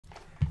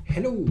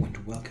Hello and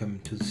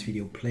welcome to this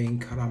video playing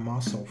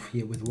KAPAMA3OB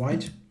here with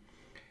white.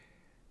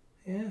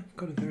 Yeah, I've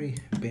got a very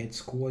bad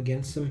score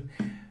against him,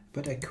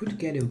 but I could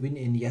get a win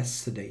in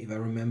yesterday if I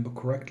remember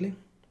correctly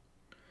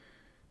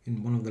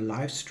in one of the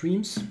live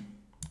streams.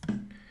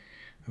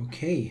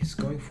 Okay, he's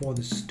going for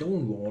the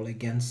stone wall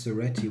against the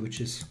Reti,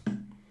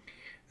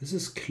 this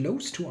is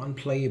close to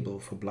unplayable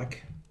for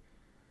black.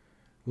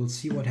 We'll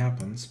see what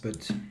happens,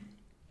 but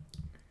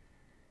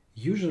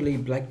usually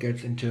black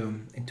gets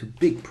into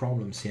big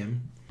problems here.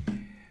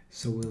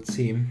 So we'll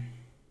see.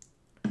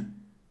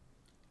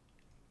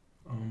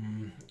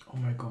 Oh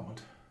my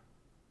god.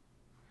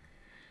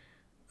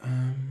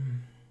 I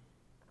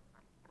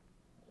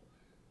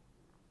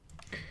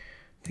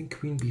think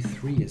Queen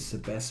B3 is the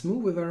best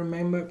move if I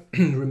remember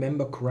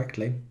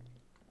correctly.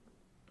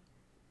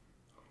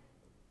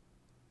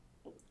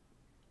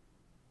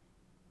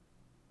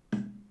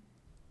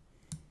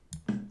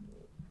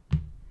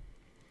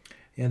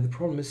 Yeah, the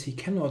problem is he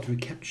cannot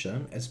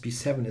recapture as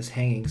B7 is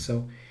hanging,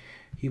 so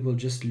he will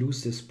just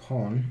lose this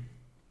pawn.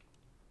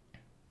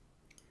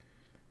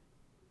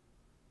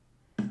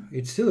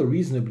 It's still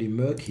reasonably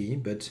murky,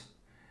 but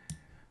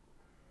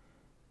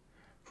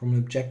from an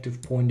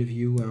objective point of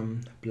view,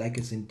 black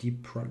is in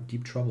deep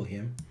trouble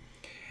here.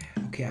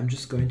 Okay, I'm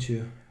just going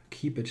to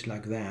keep it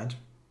like that.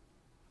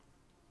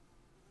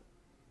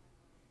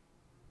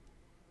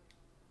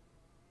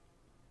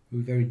 It will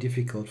be very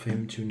difficult for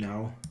him to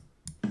now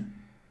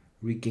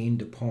regain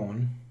the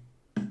pawn.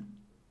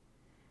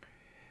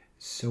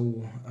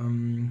 So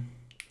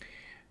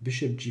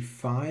bishop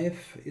g5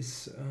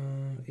 is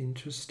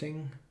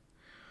interesting,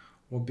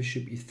 or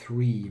bishop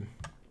e3.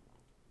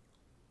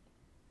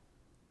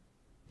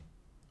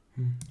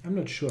 I'm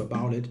not sure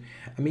about it.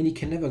 I mean, he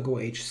can never go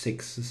h6.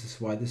 This is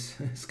why this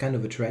is kind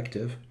of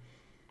attractive.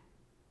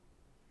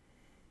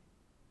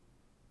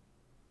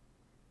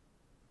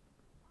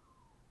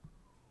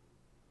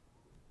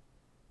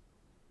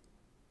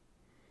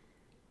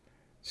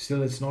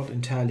 Still, it's not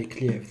entirely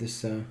clear if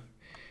this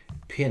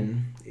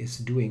pin is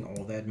doing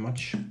all that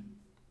much.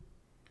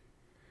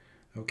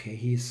 Okay,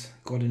 he's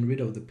gotten rid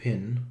of the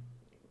pin.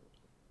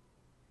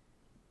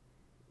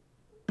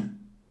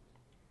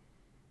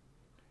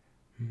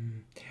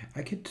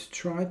 I could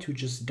try to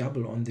just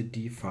double on the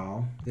d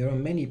file. There are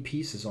many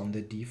pieces on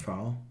the d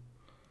file,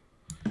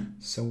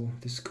 so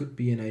this could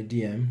be an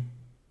idea.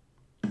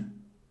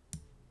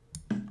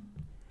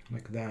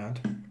 Like that.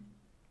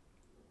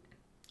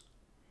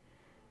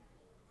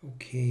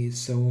 Okay,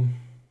 so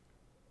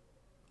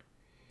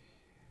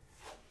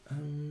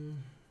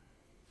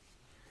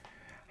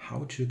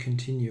how to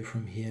continue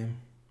from here?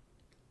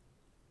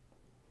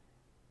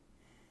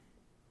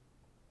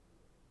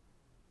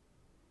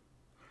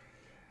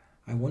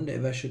 I wonder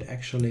if I should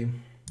actually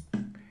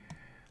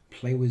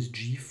play with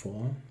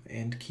g4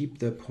 and keep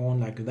the pawn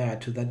like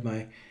that, so that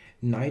my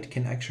knight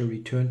can actually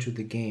return to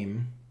the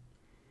game.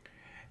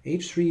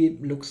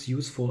 h3 looks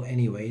useful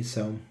anyway,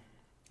 so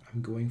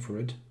I'm going for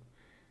it.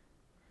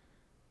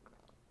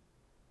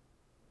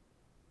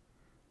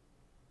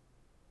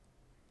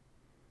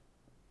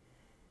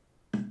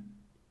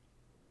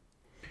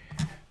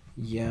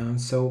 Yeah,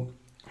 so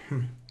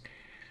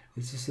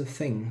this is the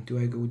thing. Do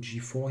I go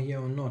g4 here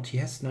or not? He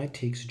has knight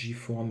takes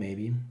g4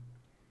 maybe,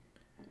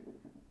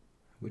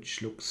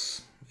 which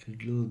looks a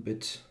little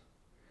bit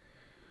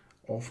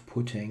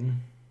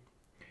off-putting.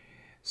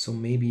 So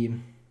maybe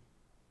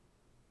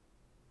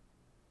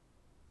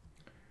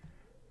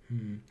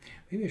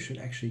maybe I should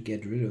actually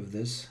get rid of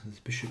this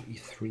bishop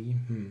e3.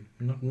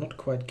 Not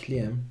quite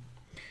clear.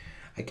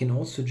 I can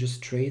also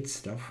just trade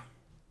stuff.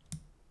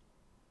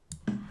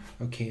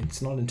 Okay,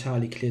 it's not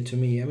entirely clear to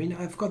me. I mean,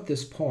 I've got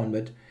this pawn,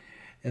 but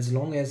as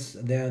long as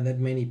there are that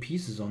many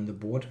pieces on the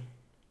board,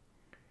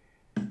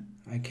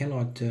 I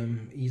cannot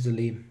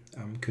easily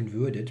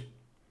convert it.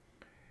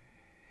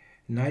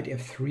 Knight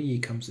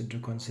f3 comes into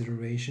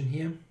consideration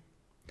here.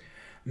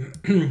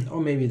 Or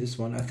maybe this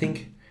one. I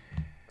think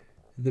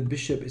the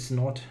bishop is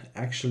not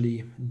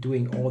actually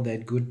doing all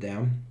that good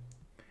there.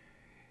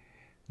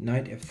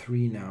 Knight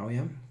f3 now,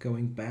 yeah,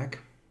 going back.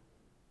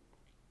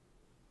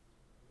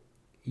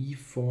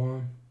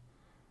 e4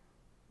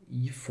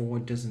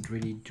 doesn't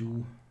really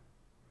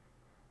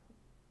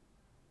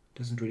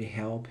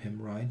help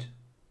him, right?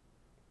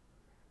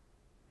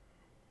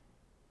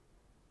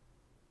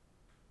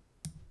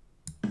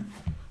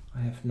 I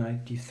have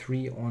knight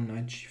d3 or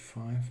knight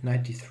g5,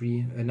 knight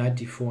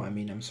d4, I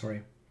mean, I'm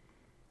sorry.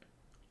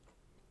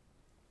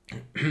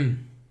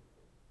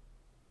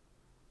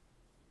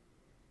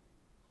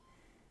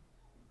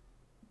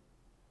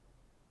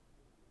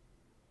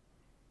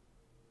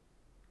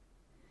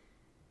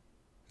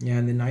 Yeah,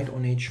 and the knight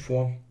on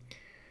h4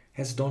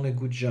 has done a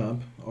good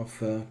job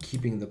of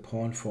keeping the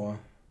pawn for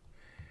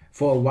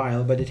a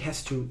while, but it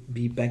has to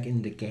be back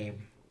in the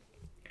game.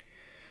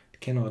 It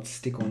cannot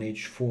stick on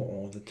h4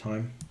 all the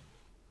time.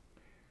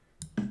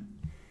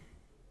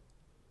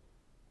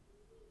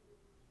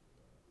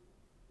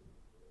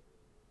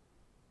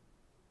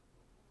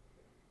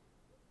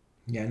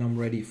 Yeah, and I'm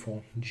ready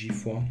for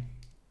g4.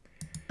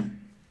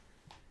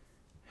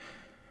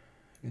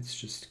 Let's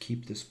just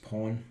keep this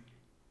pawn.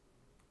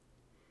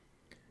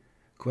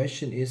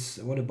 Question is,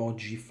 what about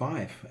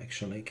g5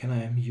 actually? Can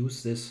I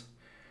use this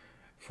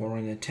for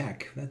an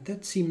attack?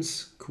 That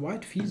seems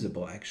quite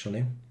feasible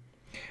actually.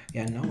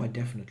 Yeah, now I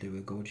definitely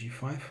will go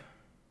g5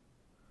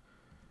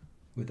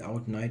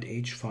 without knight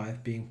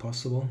h5 being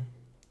possible.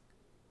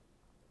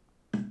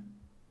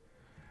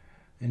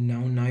 And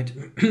now knight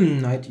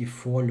knight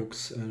e4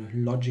 looks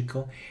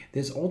logical.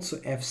 There's also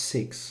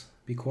f6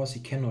 because he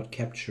cannot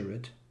capture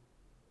it.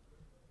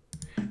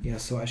 Yeah,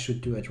 so I should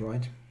do it,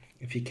 right?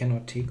 If he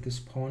cannot take this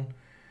pawn,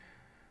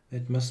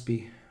 that must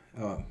be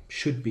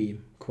should be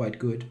quite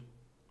good.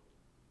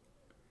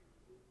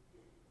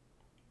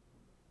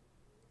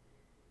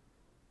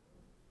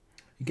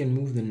 You can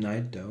move the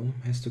knight though.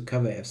 Has to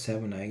cover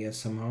f7, I guess,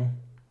 somehow.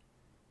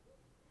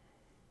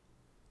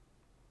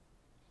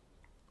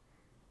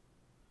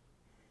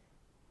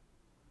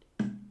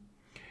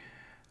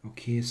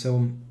 Okay,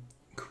 so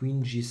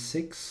queen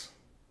g6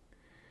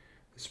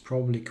 is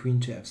probably queen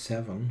to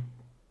f7.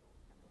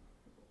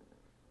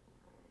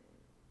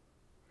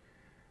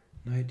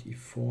 Knight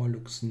e4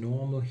 looks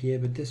normal here,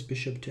 but this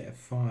bishop to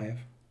f5.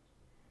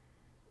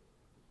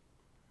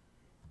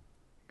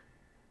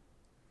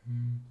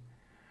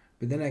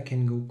 But then I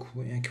can go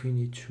queen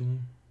e2.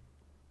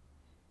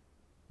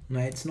 No,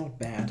 it's not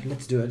bad.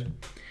 Let's do it.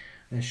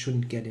 I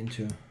shouldn't get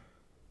into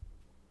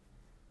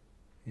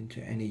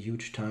any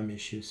huge time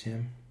issues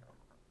here.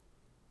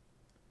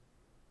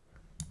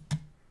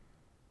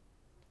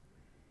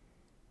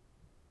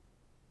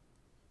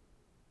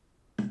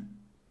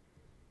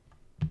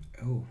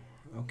 Oh,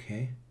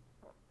 okay.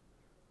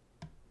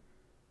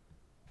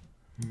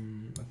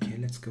 Okay,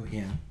 let's go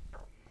here.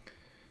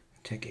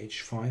 Attack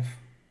h5.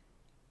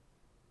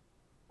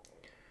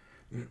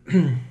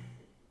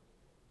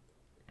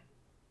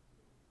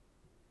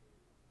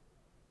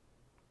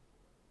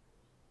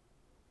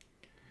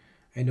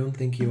 I don't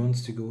think he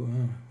wants to go.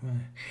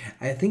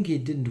 I think he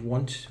didn't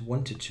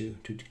wanted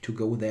to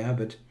go there,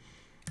 but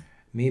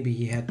maybe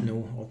he had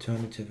no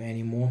alternative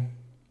anymore.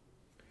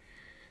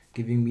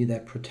 Giving me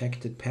that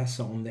protected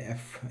passer on the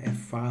f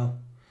file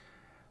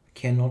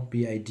cannot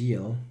be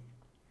ideal.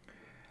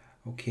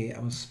 Okay, I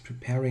was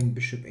preparing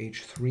bishop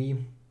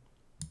h3,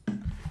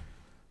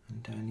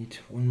 and I need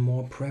one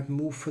more prep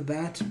move for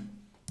that.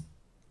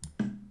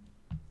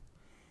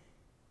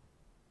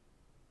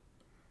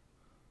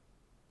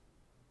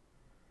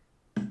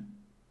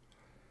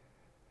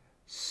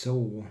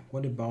 So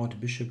what about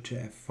bishop to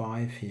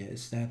f5 here?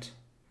 Is that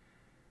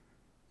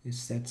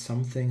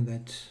something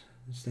that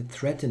is that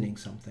threatening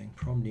something?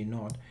 Probably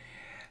not.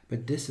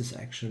 But this is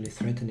actually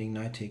threatening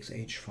knight takes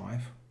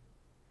h5.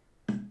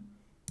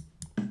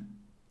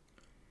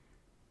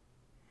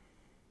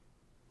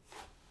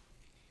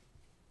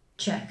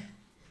 Check.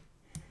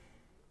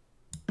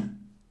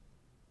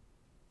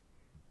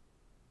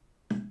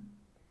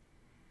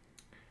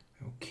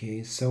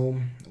 Okay,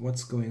 so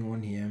what's going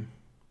on here?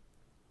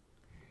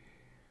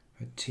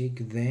 I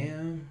take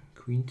there,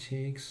 queen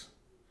takes.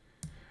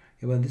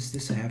 Yeah, well,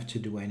 this I have to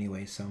do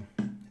anyway, so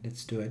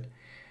let's do it.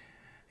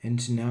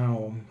 And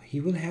now he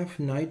will have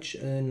knight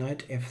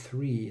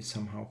f3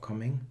 somehow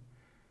coming.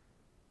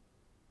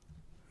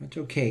 But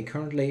okay,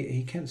 currently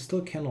he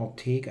still cannot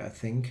take, I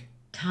think.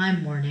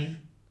 Time warning.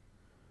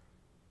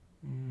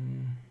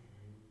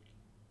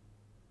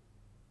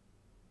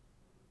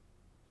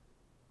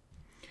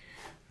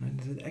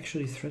 It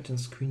actually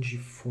threatens queen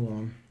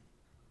g4.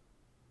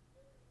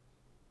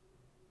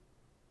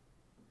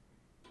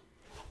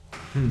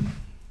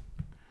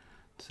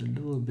 It's a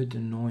little bit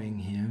annoying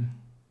here.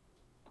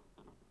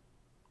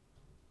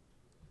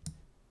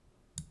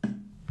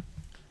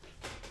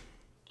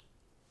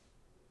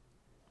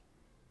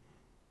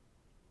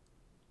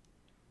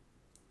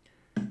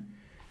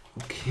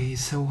 Okay,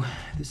 so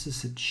this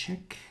is a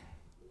check.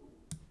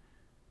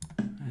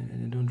 I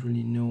don't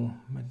really know.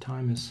 My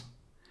time is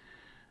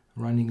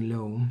running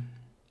low.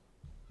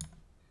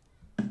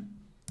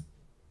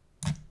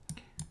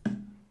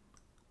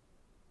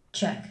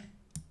 Check.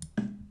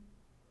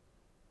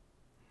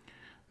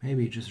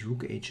 Maybe just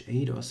rook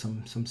h8 or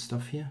some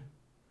stuff here.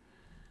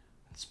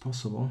 It's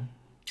possible.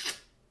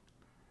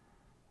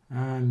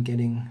 I'm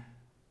getting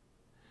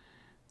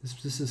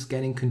this is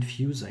getting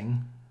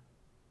confusing.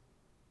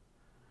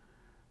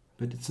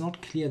 But it's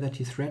not clear that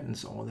he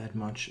threatens all that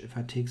much. If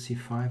I take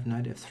c5,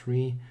 knight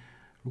f3,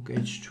 rook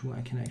h2,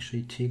 I can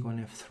actually take on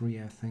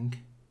f3, I think.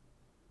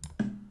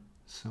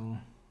 So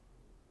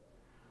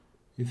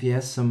if he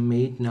has some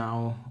mate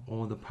now,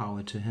 all the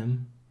power to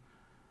him.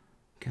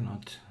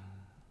 Cannot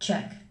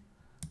check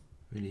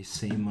really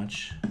say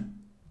much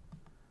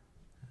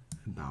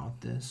about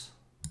this.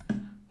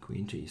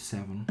 Queen to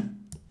e7.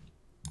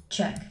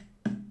 Check,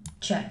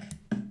 check,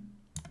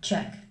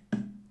 check.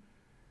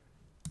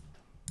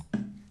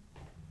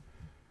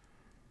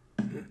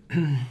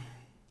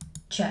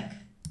 Check,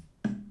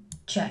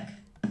 check.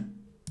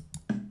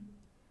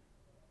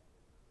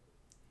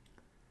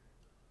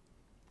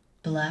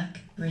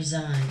 Black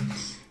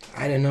resigns.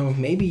 I don't know,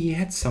 maybe he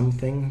had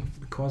something,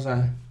 because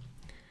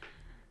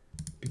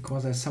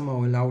because I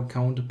somehow allowed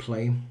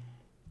counterplay.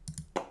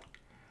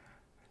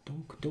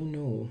 Don't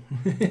know.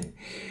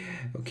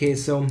 Okay,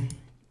 so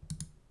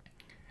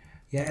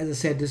yeah, as I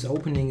said, this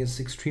opening is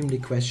extremely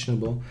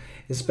questionable,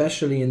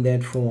 especially in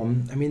that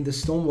form. I mean, the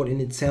Stonewall in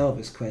itself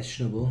is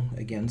questionable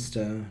against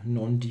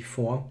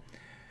non-d4,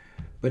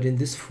 but in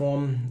this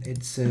form,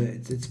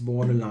 it's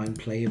borderline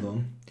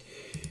playable.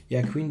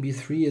 Yeah, Queen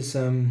b3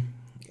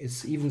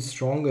 is even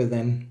stronger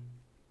than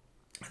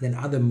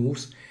other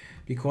moves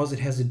because it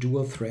has a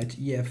dual threat,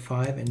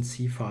 ef5 and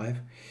c5.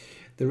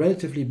 The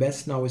relatively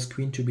best now is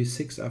Queen to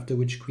b6, after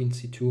which Queen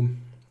c2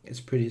 is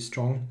pretty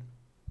strong.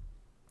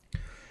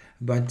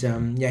 But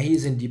yeah,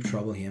 he's in deep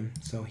trouble here.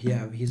 So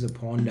here he's a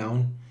pawn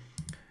down,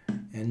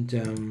 and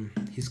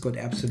he's got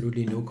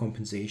absolutely no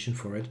compensation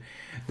for it.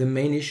 The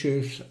main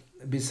issue is,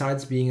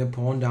 besides being a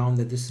pawn down,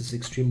 that this is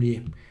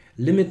extremely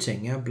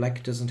limiting. Yeah,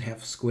 black doesn't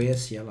have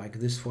squares here like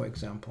this, for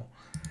example.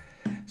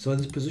 So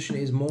this position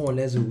is more or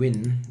less a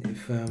win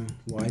if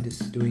white is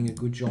doing a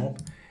good job.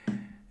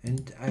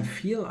 And I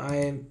feel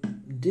I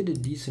did a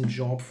decent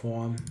job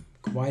for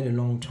quite a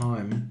long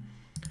time.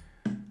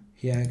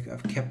 Here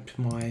I've kept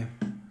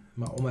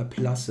all my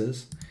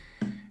pluses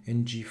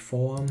in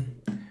g4.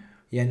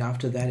 Yeah, and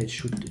after that it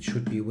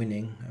should be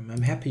winning.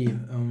 I'm happy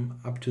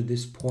up to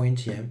this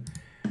point here,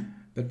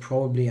 but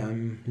probably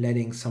I'm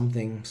letting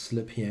something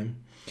slip here.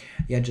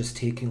 Yeah, just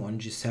taking on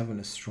g7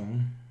 is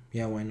strong.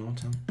 Yeah, why not?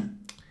 Huh?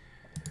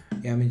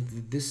 Yeah, I mean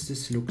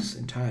this looks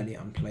entirely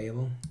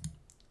unplayable.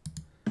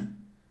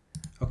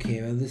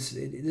 Okay, well, this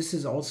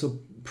is also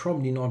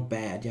probably not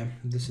bad. Yeah,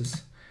 this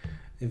is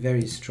a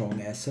very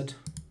strong asset,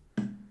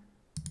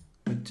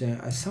 but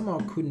I somehow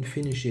couldn't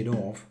finish it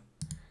off.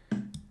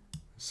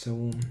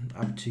 So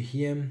up to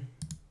here,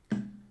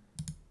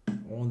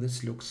 all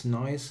this looks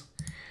nice.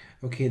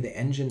 Okay, the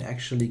engine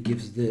actually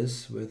gives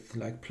this with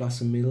like plus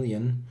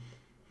 1,000,000.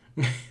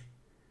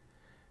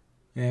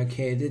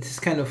 Okay, this is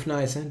kind of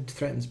nice. It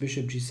threatens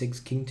bishop g6,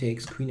 king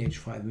takes, queen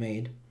h5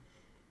 mate.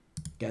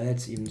 Yeah,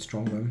 that's even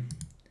stronger.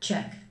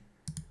 Check.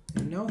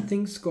 And now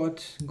things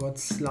got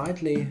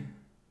slightly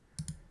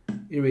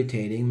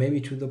irritating, maybe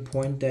to the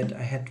point that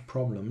I had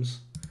problems.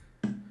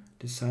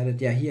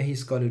 Decided, yeah, here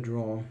he's got a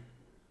draw.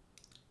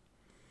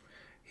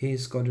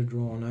 He's got a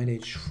draw, knight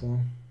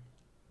h4.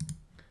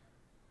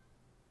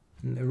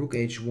 And rook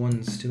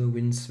h1 still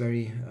wins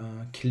very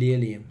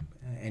clearly,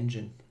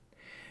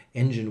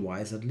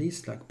 engine-wise at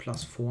least, like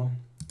 +4.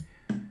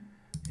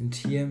 And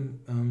here,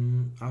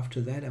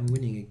 after that, I'm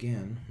winning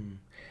again.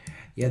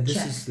 Yeah, this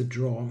Check. is the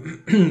draw.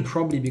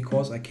 Probably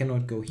because I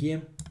cannot go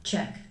here.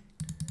 Check.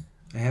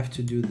 I have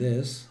to do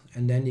this,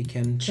 and then he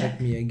can check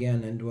Check. me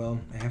again, and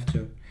well, I have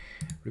to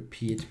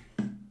repeat.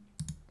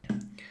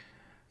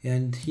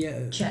 And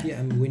here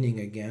I'm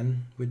winning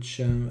again, which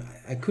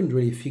I couldn't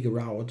really figure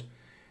out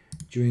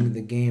during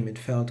the game. It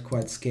felt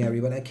quite scary,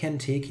 but I can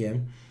take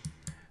him.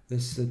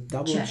 This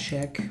double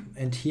check,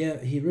 and here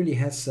he really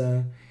has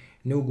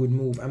no good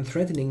move. I'm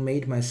threatening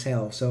mate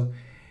myself, so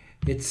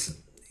it's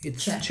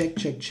check,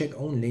 check, check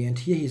only, and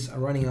here he's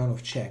running out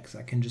of checks.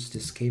 I can just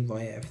escape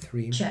via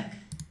f3. Check.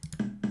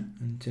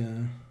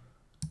 And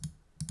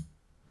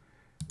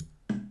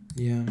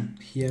yeah,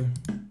 here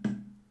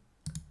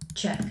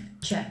Check.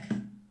 Check.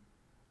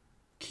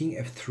 king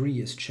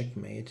f3 is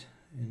checkmate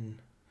in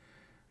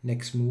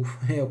next move.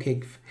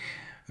 Okay,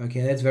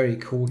 that's very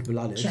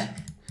cold-blooded. Check.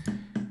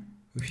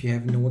 If you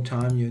have no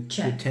time, you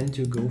tend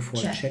to go for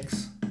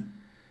checks.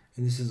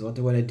 And this is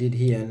what I did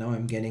here. Now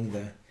I'm getting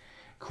the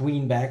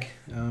queen back,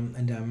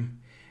 and I'm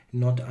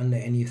not under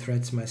any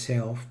threats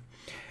myself.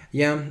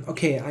 Yeah,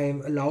 okay, I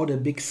allowed a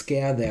big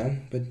scare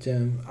there, but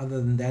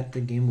other than that,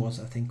 the game was,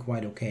 I think,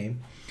 quite okay.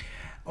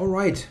 All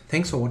right,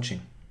 thanks for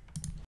watching.